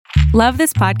Love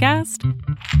this podcast?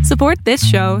 Support this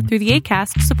show through the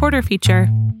Acast supporter feature.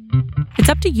 It's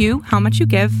up to you how much you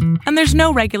give, and there's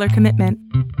no regular commitment.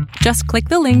 Just click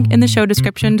the link in the show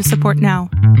description to support now.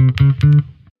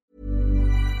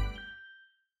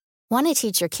 Want to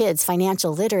teach your kids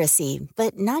financial literacy,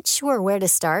 but not sure where to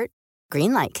start?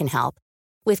 Greenlight can help.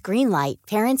 With Greenlight,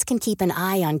 parents can keep an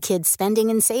eye on kids' spending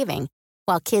and saving,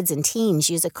 while kids and teens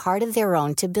use a card of their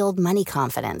own to build money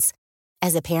confidence.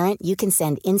 As a parent, you can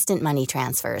send instant money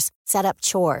transfers, set up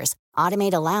chores,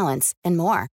 automate allowance, and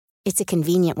more. It's a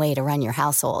convenient way to run your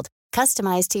household,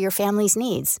 customized to your family's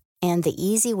needs, and the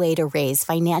easy way to raise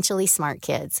financially smart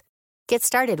kids. Get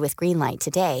started with Greenlight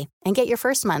today and get your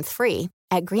first month free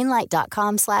at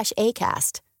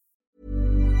greenlight.com/ACAST.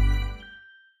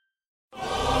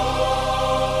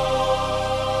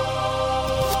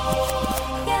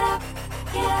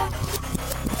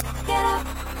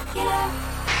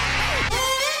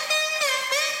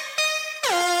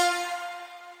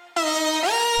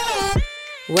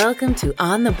 Welcome to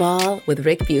On the Ball with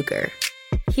Rick Bucher.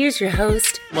 Here's your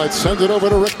host. Let's send it over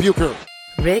to Rick Bucher.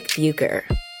 Rick Bucher.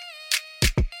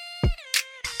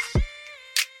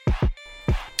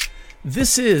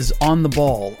 This is On the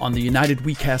Ball on the United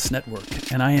WeCast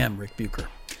Network, and I am Rick Bucher.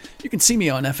 You can see me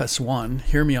on FS1,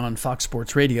 hear me on Fox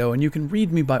Sports Radio, and you can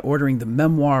read me by ordering the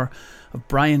memoir of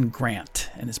Brian Grant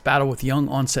and his battle with young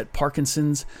onset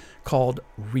Parkinson's called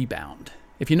Rebound.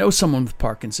 If you know someone with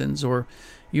Parkinson's, or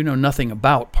you know nothing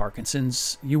about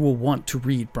Parkinson's, you will want to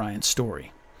read Brian's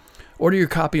story. Order your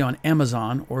copy on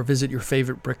Amazon or visit your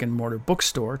favorite brick-and-mortar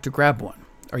bookstore to grab one.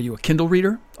 Are you a Kindle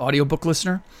reader, audiobook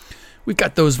listener? We've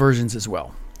got those versions as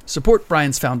well. Support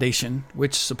Brian's foundation,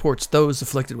 which supports those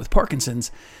afflicted with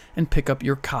Parkinson's, and pick up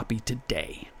your copy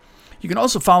today. You can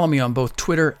also follow me on both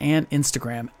Twitter and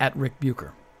Instagram at Rick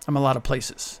Bucher. I'm a lot of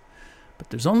places. But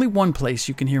there's only one place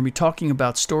you can hear me talking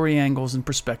about story angles and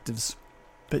perspectives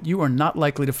that you are not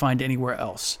likely to find anywhere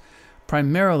else,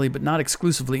 primarily but not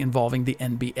exclusively involving the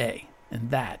NBA, and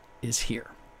that is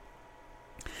here.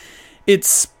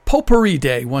 It's Potpourri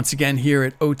Day once again here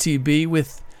at OTB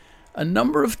with a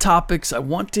number of topics I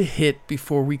want to hit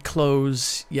before we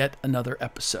close yet another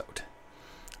episode.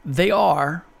 They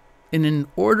are, in an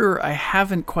order I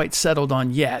haven't quite settled on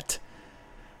yet,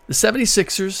 the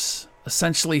 76ers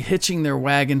essentially hitching their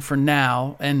wagon for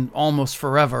now and almost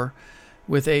forever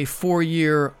with a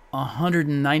 4-year,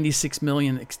 $196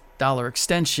 million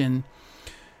extension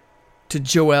to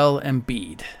Joel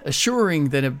Embiid, assuring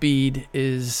that Embiid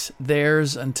is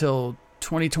theirs until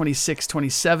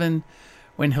 2026-27,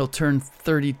 when he'll turn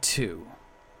 32.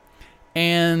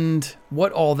 And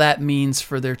what all that means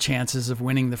for their chances of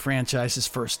winning the franchise's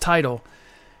first title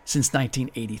since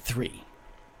 1983.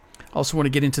 I also want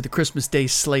to get into the Christmas Day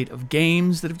slate of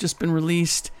games that have just been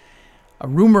released, a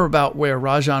rumor about where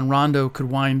Rajon Rondo could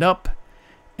wind up,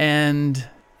 and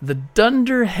the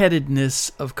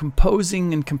dunderheadedness of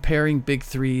composing and comparing big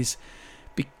threes,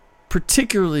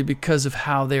 particularly because of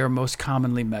how they are most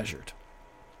commonly measured.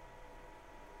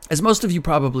 As most of you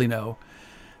probably know,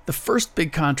 the first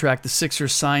big contract the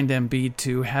Sixers signed Embiid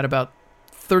to had about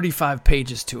 35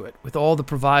 pages to it, with all the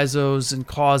provisos and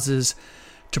clauses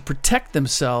to protect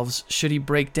themselves should he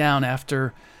break down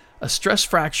after a stress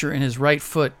fracture in his right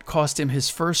foot cost him his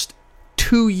first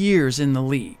 2 years in the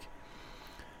league.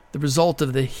 The result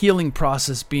of the healing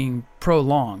process being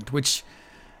prolonged, which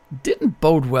didn't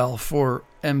bode well for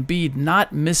Embiid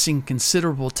not missing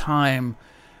considerable time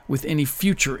with any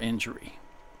future injury.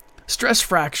 Stress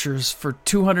fractures for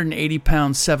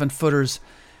 280-pound 7-footers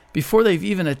before they've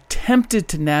even attempted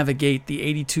to navigate the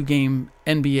 82-game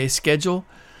NBA schedule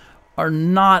are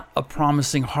not a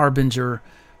promising harbinger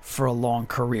for a long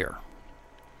career.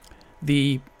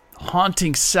 The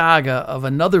haunting saga of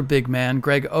another big man,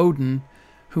 Greg Oden,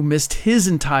 who missed his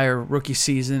entire rookie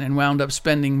season and wound up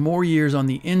spending more years on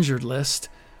the injured list,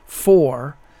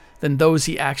 4, than those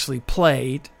he actually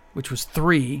played, which was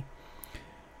 3,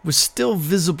 was still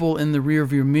visible in the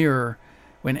rearview mirror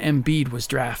when Embiid was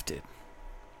drafted.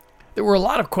 There were a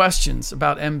lot of questions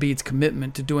about Embiid's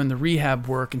commitment to doing the rehab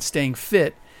work and staying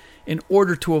fit in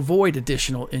order to avoid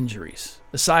additional injuries,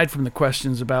 aside from the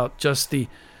questions about just the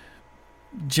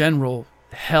general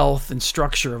health and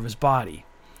structure of his body.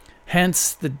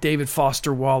 Hence the David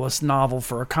Foster Wallace novel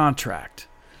for a contract.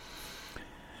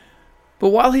 But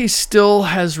while he still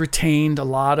has retained a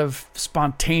lot of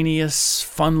spontaneous,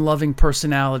 fun-loving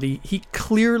personality, he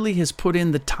clearly has put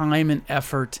in the time and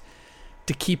effort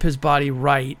to keep his body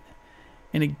right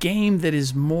in a game that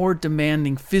is more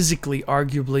demanding physically,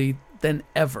 arguably, than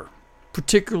ever,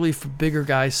 particularly for bigger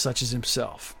guys such as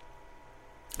himself.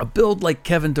 A build like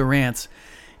Kevin Durant's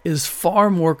is far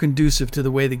more conducive to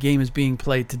the way the game is being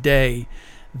played today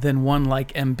than one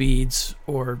like Embiid's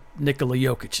or Nikola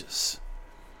Jokic's.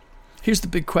 Here's the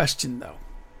big question, though.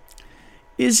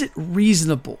 Is it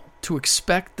reasonable to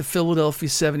expect the Philadelphia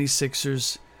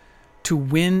 76ers to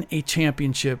win a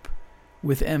championship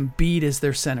with Embiid as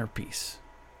their centerpiece?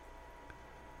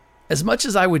 As much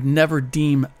as I would never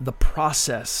deem the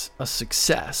process a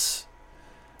success,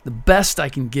 the best I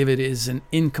can give it is an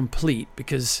incomplete,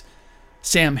 because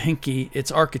Sam Hinkie,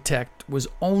 its architect, was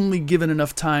only given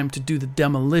enough time to do the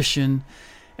demolition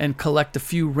and collect a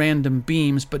few random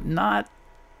beams, but not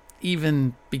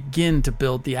even begin to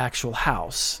build the actual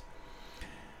house.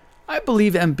 I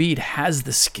believe Embiid has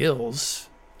the skills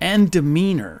and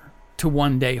demeanor to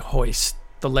one day hoist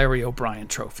the Larry O'Brien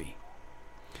trophy.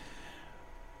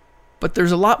 But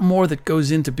there's a lot more that goes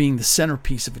into being the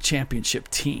centerpiece of a championship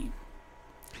team.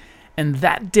 And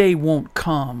that day won't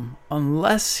come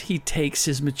unless he takes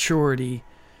his maturity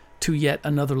to yet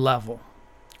another level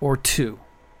or two.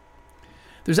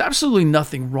 There's absolutely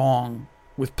nothing wrong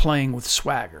with playing with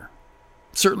swagger.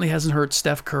 It certainly hasn't hurt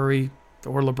Steph Curry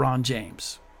or LeBron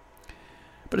James.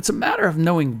 But it's a matter of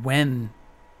knowing when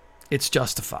it's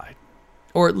justified,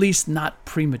 or at least not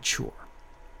premature.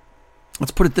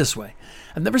 Let's put it this way.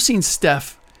 I've never seen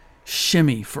Steph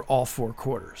shimmy for all 4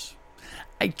 quarters.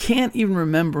 I can't even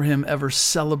remember him ever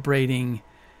celebrating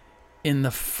in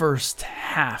the first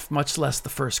half, much less the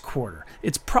first quarter.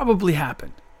 It's probably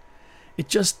happened. It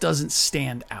just doesn't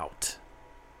stand out.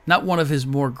 Not one of his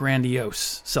more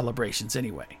grandiose celebrations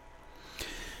anyway.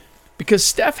 Because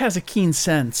Steph has a keen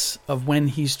sense of when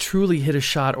he's truly hit a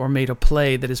shot or made a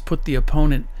play that has put the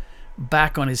opponent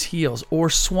back on his heels or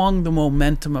swung the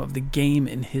momentum of the game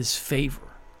in his favor.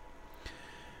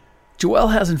 Joel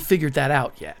hasn't figured that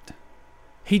out yet.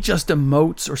 He just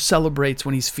emotes or celebrates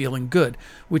when he's feeling good,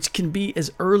 which can be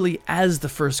as early as the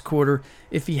first quarter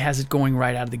if he has it going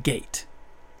right out of the gate.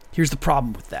 Here's the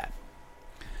problem with that.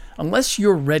 Unless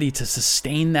you're ready to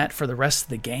sustain that for the rest of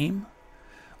the game,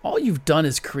 all you've done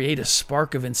is create a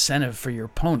spark of incentive for your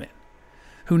opponent,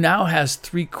 who now has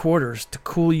 3 quarters to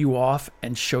cool you off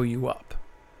and show you up,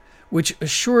 which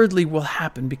assuredly will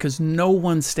happen because no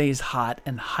one stays hot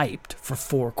and hyped for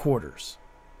 4 quarters.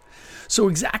 So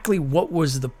exactly what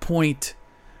was the point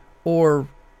or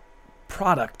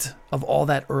product of all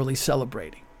that early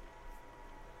celebrating?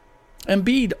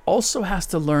 Embiid also has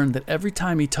to learn that every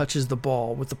time he touches the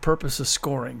ball with the purpose of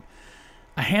scoring,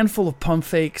 a handful of pump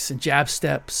fakes and jab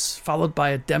steps, followed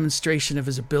by a demonstration of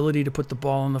his ability to put the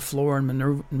ball on the floor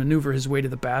and maneuver his way to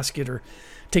the basket or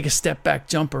take a step-back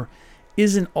jumper,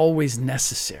 isn't always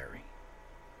necessary.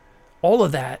 All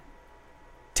of that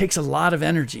takes a lot of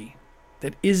energy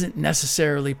that isn't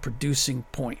necessarily producing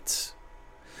points.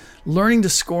 Learning to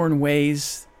score in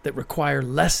ways that require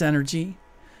less energy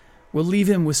will leave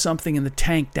him with something in the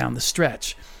tank down the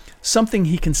stretch, something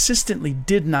he consistently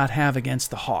did not have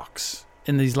against the Hawks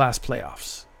in these last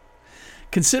playoffs.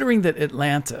 Considering that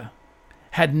Atlanta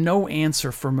had no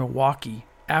answer for Milwaukee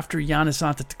after Giannis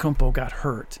Antetokounmpo got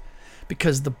hurt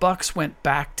because the Bucks went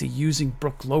back to using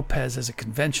Brook Lopez as a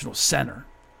conventional center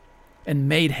and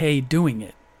made hay doing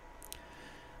it,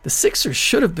 the Sixers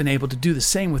should have been able to do the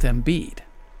same with Embiid.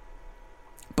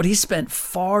 But he spent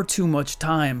far too much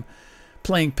time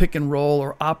playing pick and roll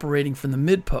or operating from the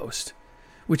mid-post,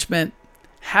 which meant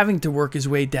having to work his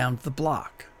way down to the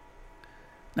block.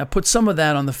 Now put some of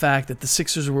that on the fact that the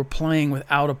Sixers were playing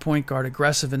without a point guard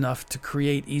aggressive enough to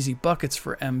create easy buckets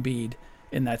for Embiid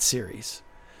in that series.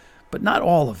 But not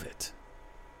all of it.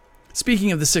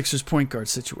 Speaking of the Sixers point guard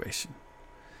situation,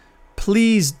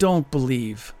 please don't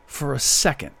believe for a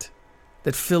second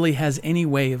that Philly has any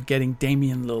way of getting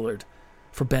Damian Lillard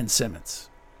for Ben Simmons.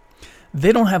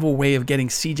 They don't have a way of getting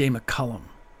C.J. McCollum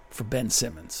for Ben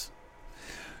Simmons.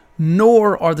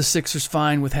 Nor are the Sixers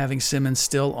fine with having Simmons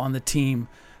still on the team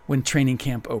when training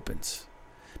camp opens.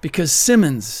 Because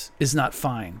Simmons is not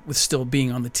fine with still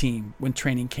being on the team when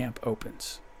training camp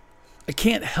opens. I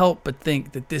can't help but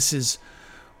think that this is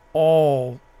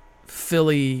all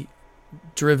Philly-driven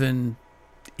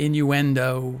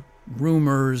innuendo,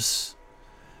 rumors,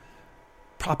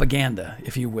 propaganda,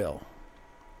 if you will.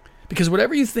 Because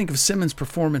whatever you think of Simmons'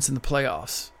 performance in the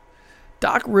playoffs,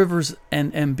 Doc Rivers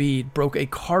and Embiid broke a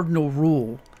cardinal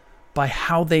rule by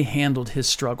how they handled his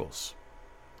struggles.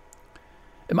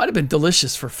 It might have been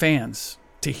delicious for fans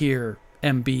to hear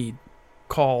Embiid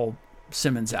call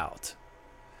Simmons out.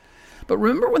 But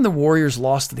remember when the Warriors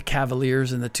lost to the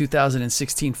Cavaliers in the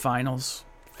 2016 finals,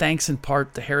 thanks in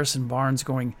part to Harrison Barnes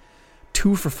going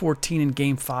 2 for 14 in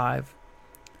Game 5,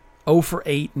 0 for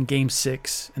 8 in Game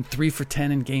 6, and 3 for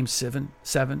 10 in Game 7?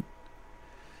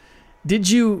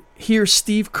 Did you hear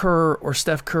Steve Kerr or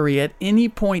Steph Curry at any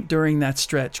point during that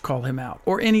stretch call him out,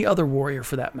 or any other Warrior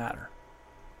for that matter?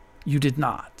 You did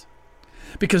not.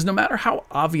 Because no matter how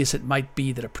obvious it might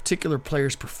be that a particular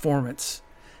player's performance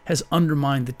has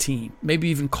undermined the team, maybe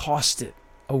even cost it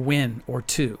a win or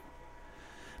two,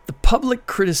 the public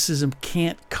criticism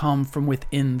can't come from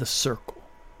within the circle.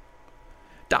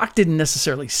 Doc didn't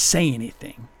necessarily say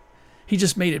anything. He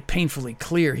just made it painfully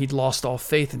clear he'd lost all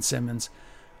faith in Simmons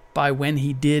by when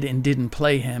he did and didn't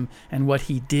play him and what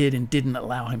he did and didn't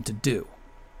allow him to do.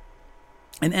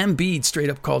 And Embiid straight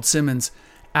up called Simmons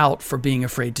out for being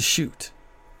afraid to shoot.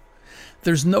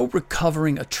 There's no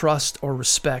recovering a trust or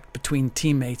respect between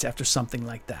teammates after something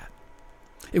like that.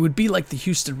 It would be like the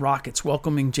Houston Rockets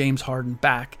welcoming James Harden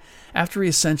back after he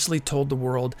essentially told the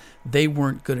world they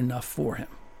weren't good enough for him.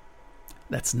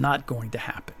 That's not going to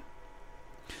happen.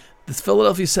 The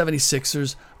Philadelphia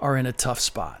 76ers are in a tough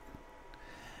spot.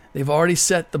 They've already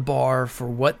set the bar for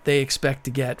what they expect to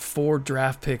get, 4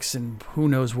 draft picks and who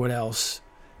knows what else,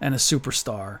 and a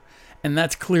superstar, and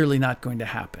that's clearly not going to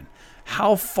happen.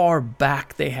 How far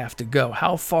back they have to go,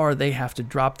 how far they have to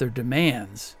drop their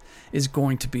demands is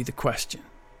going to be the question.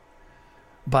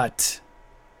 But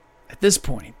at this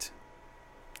point,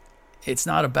 it's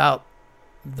not about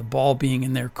the ball being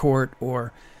in their court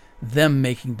or them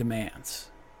making demands.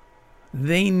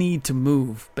 They need to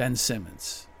move Ben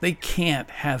Simmons. They can't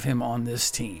have him on this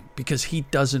team because he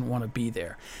doesn't want to be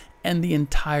there. And the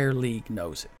entire league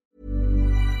knows it.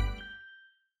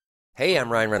 Hey, I'm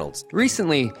Ryan Reynolds.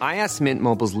 Recently, I asked Mint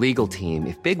Mobile's legal team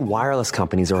if big wireless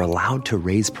companies are allowed to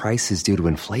raise prices due to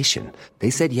inflation. They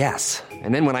said yes.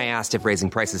 And then when I asked if raising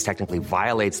prices technically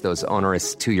violates those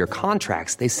onerous 2-year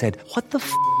contracts, they said, "What the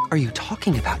f*** are you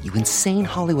talking about, you insane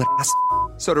Hollywood ass?"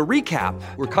 So to recap,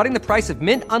 we're cutting the price of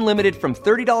Mint Unlimited from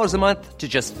 $30 a month to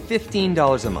just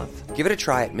 $15 a month. Give it a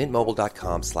try at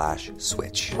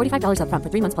mintmobile.com/switch. $45 up front for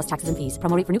 3 months plus taxes and fees.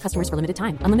 Promo rate for new customers for limited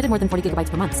time. Unlimited more than 40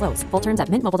 gigabytes per month. Slows full terms at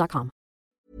mintmobile.com.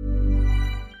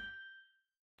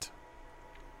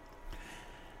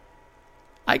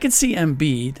 I can see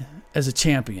Embiid as a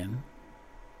champion,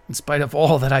 in spite of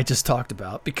all that I just talked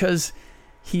about, because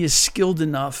he is skilled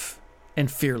enough and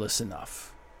fearless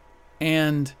enough.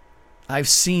 And I've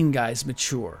seen guys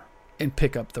mature and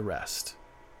pick up the rest.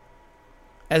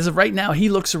 As of right now, he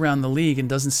looks around the league and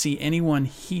doesn't see anyone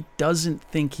he doesn't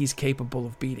think he's capable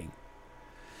of beating.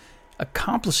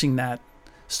 Accomplishing that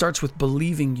starts with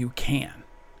believing you can.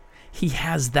 He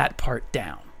has that part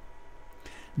down.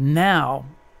 Now,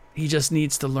 he just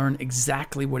needs to learn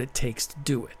exactly what it takes to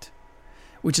do it,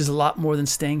 which is a lot more than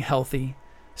staying healthy,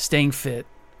 staying fit,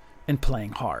 and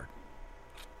playing hard.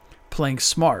 Playing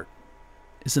smart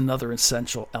is another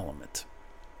essential element.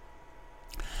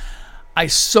 I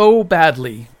so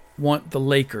badly want the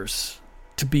Lakers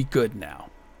to be good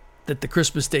now that the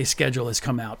Christmas Day schedule has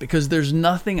come out, because there's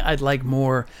nothing I'd like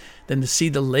more than to see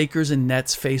the Lakers and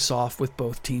Nets face off with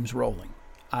both teams rolling.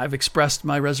 I've expressed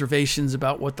my reservations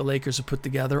about what the Lakers have put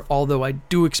together, although I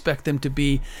do expect them to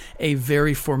be a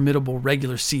very formidable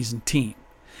regular season team.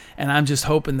 And I'm just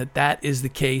hoping that that is the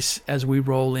case as we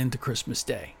roll into Christmas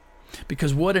Day.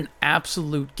 Because what an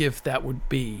absolute gift that would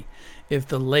be if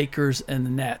the Lakers and the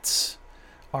Nets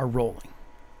are rolling.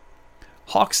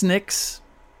 Hawks-Knicks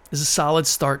is a solid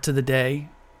start to the day,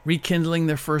 rekindling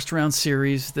their first-round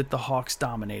series that the Hawks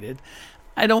dominated.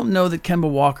 I don't know that Kemba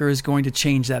Walker is going to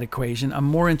change that equation. I'm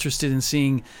more interested in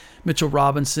seeing Mitchell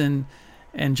Robinson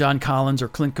and John Collins or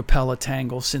Clint Capella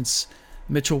tangle, since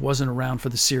Mitchell wasn't around for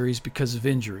the series because of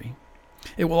injury.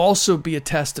 It will also be a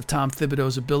test of Tom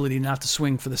Thibodeau's ability not to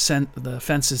swing for the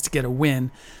fences to get a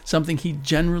win, something he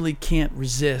generally can't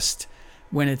resist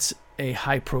when it's a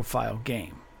high-profile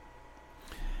game.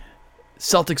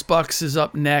 Celtics-Bucks is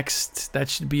up next. That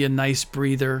should be a nice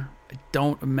breather. I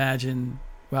don't imagine,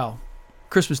 well,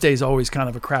 Christmas Day is always kind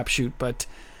of a crapshoot, but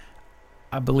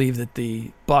I believe that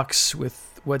the Bucks,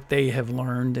 with what they have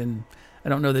learned, and I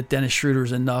don't know that Dennis Schroeder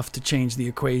is enough to change the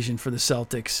equation for the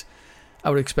Celtics. I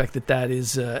would expect that that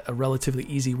is a relatively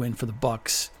easy win for the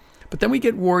Bucks. But then we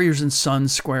get Warriors and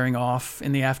Suns squaring off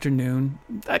in the afternoon.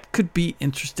 That could be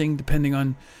interesting depending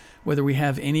on whether we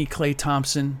have any Klay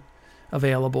Thompson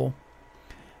available.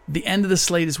 The end of the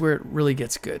slate is where it really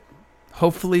gets good.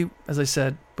 Hopefully, as I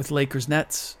said, with Lakers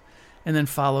Nets, and then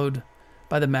followed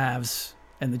by the Mavs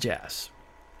and the Jazz.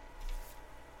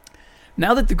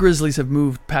 Now that the Grizzlies have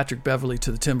moved Patrick Beverley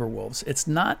to the Timberwolves, it's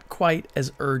not quite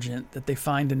as urgent that they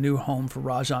find a new home for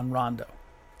Rajon Rondo.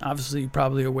 Obviously, you're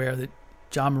probably aware that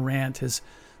John Morant has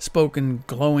spoken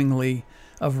glowingly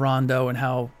of Rondo and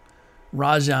how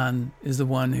Rajon is the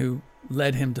one who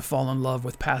led him to fall in love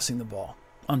with passing the ball,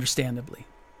 understandably.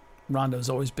 Rondo's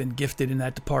always been gifted in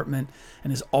that department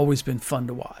and has always been fun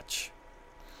to watch.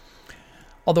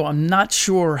 Although I'm not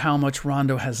sure how much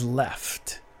Rondo has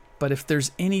left, but if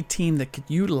there's any team that could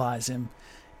utilize him,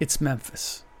 it's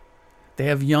Memphis. They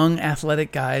have young,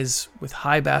 athletic guys with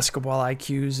high basketball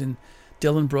IQs in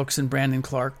Dillon Brooks and Brandon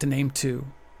Clark, to name two,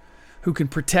 who can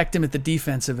protect him at the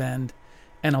defensive end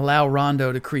and allow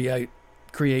Rondo to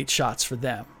create shots for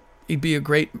them. He'd be a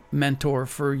great mentor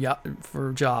for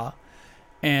Ja,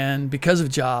 and because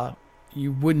of Ja,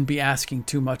 you wouldn't be asking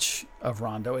too much of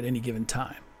Rondo at any given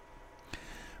time.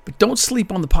 But don't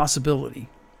sleep on the possibility,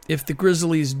 if the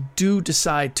Grizzlies do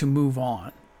decide to move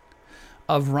on,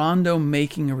 of Rondo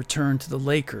making a return to the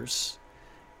Lakers.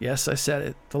 Yes, I said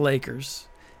it, the Lakers.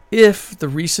 If the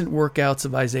recent workouts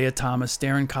of Isaiah Thomas,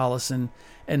 Darren Collison,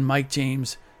 and Mike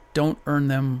James don't earn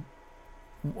them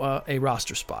a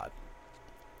roster spot.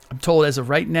 I'm told as of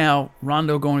right now,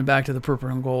 Rondo going back to the purple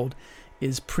and gold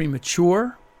is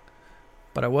premature,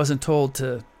 but I wasn't told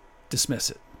to dismiss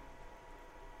it.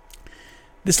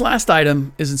 This last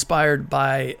item is inspired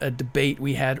by a debate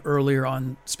we had earlier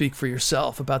on Speak for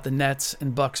Yourself about the Nets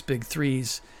and Bucks big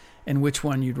threes and which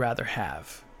one you'd rather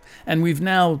have. And we've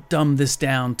now dumbed this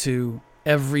down to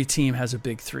every team has a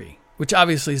big three, which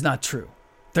obviously is not true.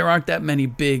 There aren't that many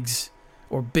bigs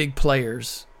or big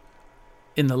players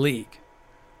in the league.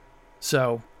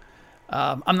 So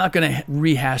I'm not going to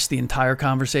rehash the entire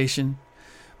conversation,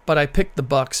 but I picked the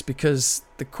Bucks because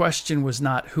the question was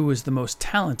not who is the most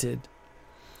talented,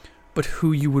 but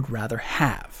who you would rather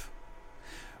have.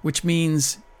 Which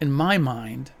means, in my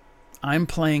mind, I'm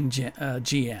playing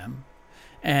GM,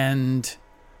 and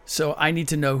so I need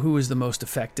to know who is the most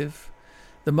effective,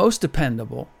 the most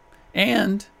dependable,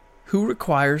 and who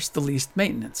requires the least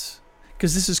maintenance.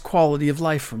 Because this is quality of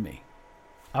life for me.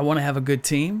 I want to have a good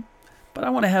team, but I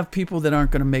want to have people that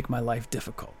aren't going to make my life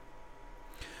difficult.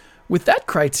 With that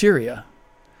criteria,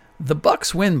 the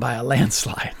Bucks win by a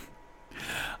landslide.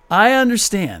 I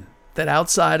understand that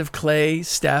outside of Clay,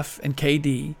 Steph, and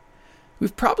KD,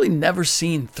 we've probably never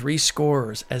seen three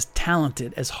scorers as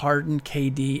talented as Harden,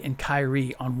 KD, and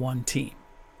Kyrie on one team.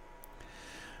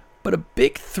 But a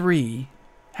big three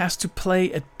has to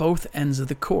play at both ends of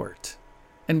the court.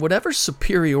 And whatever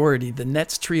superiority the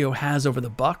Nets trio has over the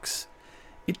Bucks,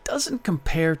 it doesn't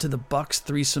compare to the Bucks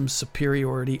threesome's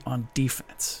superiority on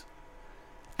defense.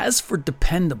 As for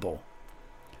dependable,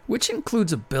 which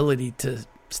includes ability to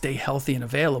stay healthy and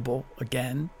available,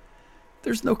 again,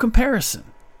 there's no comparison.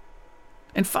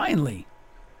 And finally,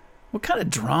 what kind of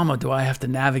drama do I have to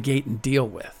navigate and deal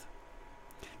with?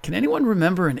 Can anyone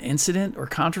remember an incident or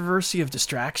controversy of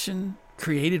distraction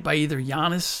created by either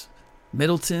Giannis,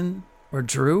 Middleton, or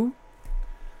Drew?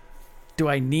 Do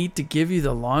I need to give you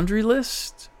the laundry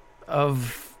list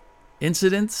of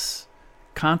incidents,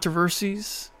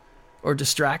 controversies, or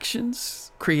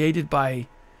distractions created by,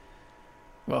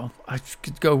 well, I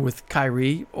could go with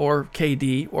Kyrie or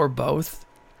KD or both.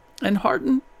 And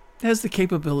Harden has the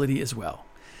capability as well.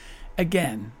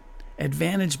 Again,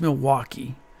 advantage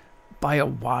Milwaukee by a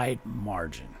wide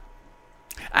margin.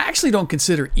 I actually don't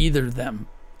consider either of them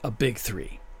a big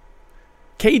three.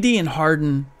 KD and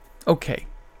Harden, okay,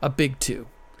 a big two.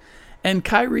 And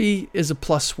Kyrie is a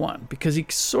 +1 because he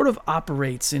sort of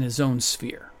operates in his own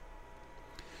sphere.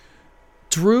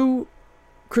 Drew,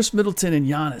 Chris Middleton, and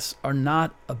Giannis are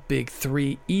not a big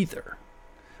three either,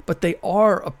 but they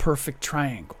are a perfect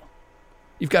triangle.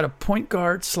 You've got a point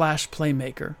guard /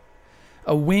 playmaker,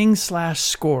 a wing /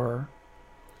 scorer,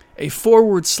 a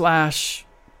forward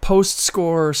 / post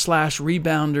scorer /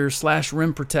 rebounder /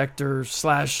 rim protector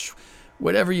 /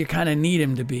 whatever you kind of need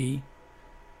him to be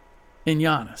in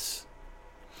Giannis.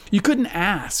 You couldn't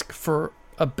ask for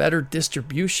a better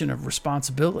distribution of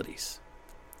responsibilities.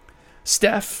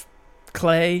 Steph,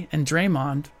 Clay, and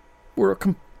Draymond were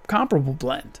a comparable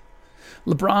blend.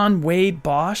 LeBron, Wade,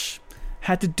 Bosh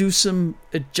had to do some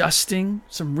adjusting,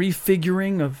 some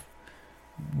refiguring of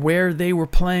where they were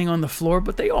playing on the floor,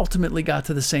 but they ultimately got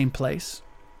to the same place.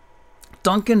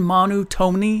 Duncan, Manu,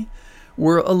 Tony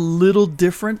were a little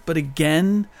different, but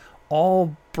again,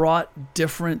 all brought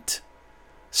different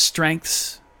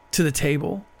strengths to the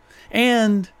table.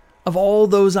 And of all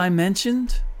those I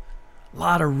mentioned, a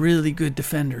lot of really good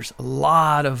defenders, a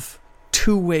lot of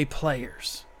two-way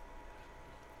players.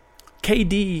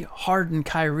 KD, Harden,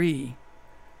 Kyrie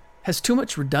has too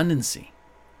much redundancy,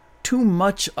 too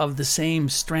much of the same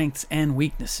strengths and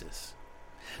weaknesses.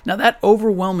 Now, that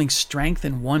overwhelming strength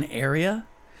in one area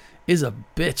is a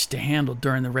bitch to handle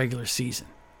during the regular season,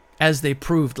 as they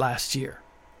proved last year.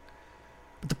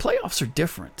 But the playoffs are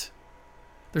different.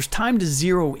 There's time to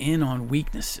zero in on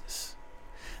weaknesses.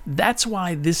 That's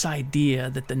why this idea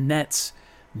that the Nets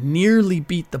nearly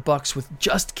beat the Bucks with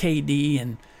just KD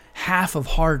and half of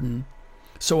Harden,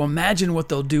 so imagine what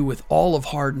they'll do with all of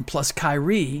Harden plus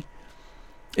Kyrie,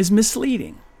 is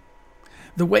misleading.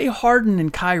 The way Harden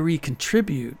and Kyrie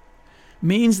contribute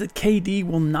means that KD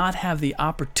will not have the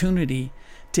opportunity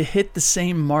to hit the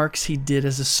same marks he did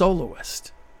as a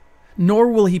soloist. Nor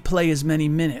will he play as many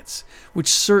minutes, which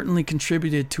certainly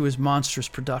contributed to his monstrous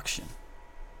production.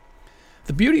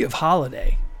 The beauty of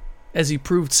Holiday, as he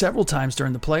proved several times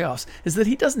during the playoffs, is that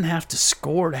he doesn't have to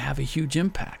score to have a huge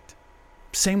impact.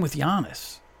 Same with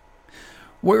Giannis.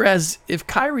 Whereas if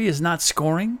Kyrie is not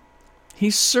scoring,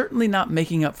 he's certainly not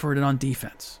making up for it on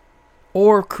defense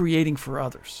or creating for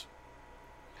others.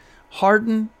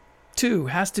 Harden, too,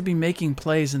 has to be making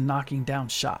plays and knocking down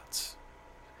shots.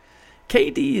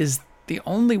 KD is the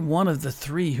only one of the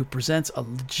three who presents a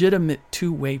legitimate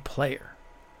two-way player.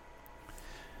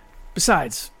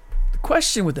 Besides, the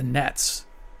question with the Nets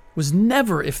was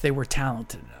never if they were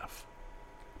talented enough,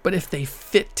 but if they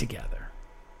fit together.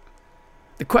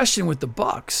 The question with the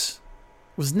Bucks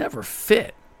was never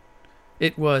fit.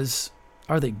 It was,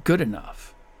 are they good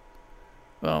enough?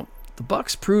 Well, the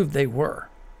Bucks proved they were.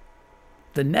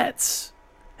 The Nets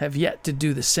have yet to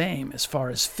do the same as far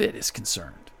as fit is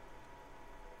concerned.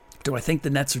 Do I think the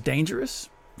Nets are dangerous?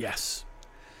 Yes.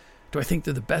 Do I think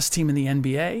they're the best team in the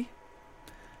NBA?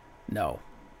 No,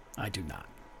 I do not.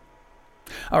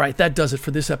 All right, that does it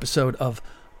for this episode of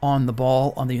On the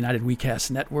Ball on the United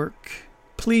WeCast Network.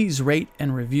 Please rate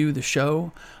and review the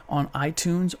show on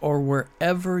iTunes or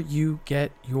wherever you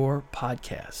get your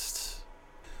podcasts.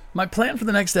 My plan for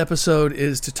the next episode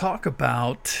is to talk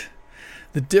about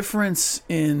the difference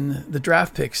in the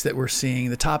draft picks that we're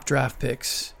seeing, the top draft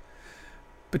picks,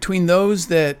 between those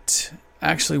that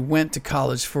actually went to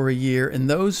college for a year and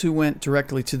those who went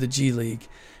directly to the G League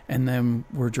and then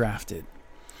were drafted.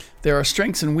 There are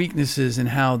strengths and weaknesses in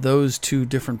how those two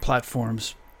different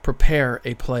platforms prepare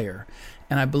a player,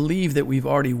 and I believe that we've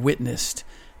already witnessed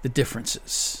the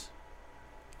differences.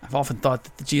 I've often thought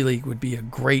that the G League would be a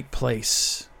great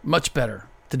place, much better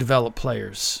to develop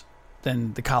players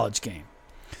than the college game.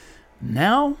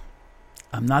 Now,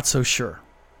 I'm not so sure.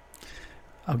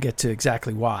 I'll get to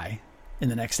exactly why in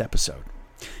the next episode.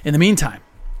 In the meantime,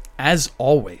 as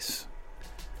always,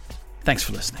 thanks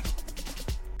for listening.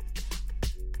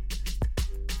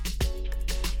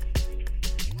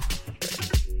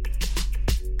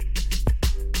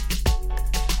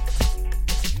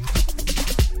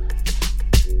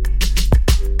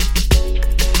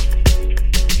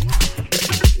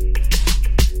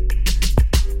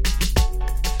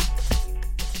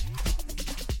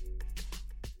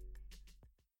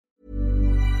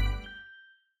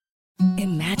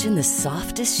 Imagine the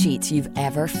softest sheets you've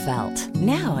ever felt.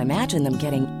 Now imagine them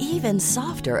getting even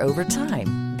softer over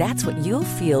time. That's what you'll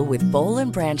feel with Boll &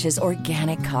 Branch's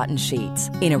organic cotton sheets.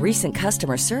 In a recent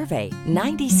customer survey,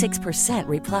 96%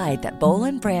 replied that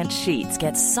Boll & Branch sheets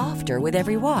get softer with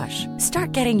every wash.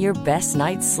 Start getting your best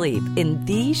night's sleep in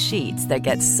these sheets that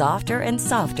get softer and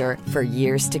softer for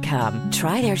years to come.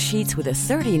 Try their sheets with a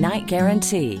 30-night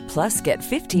guarantee. Plus, get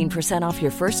 15% off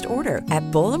your first order at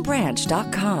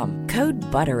bollandbranch.com. Code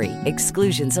BUTTERY.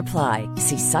 Exclusions apply.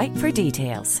 See site for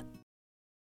details.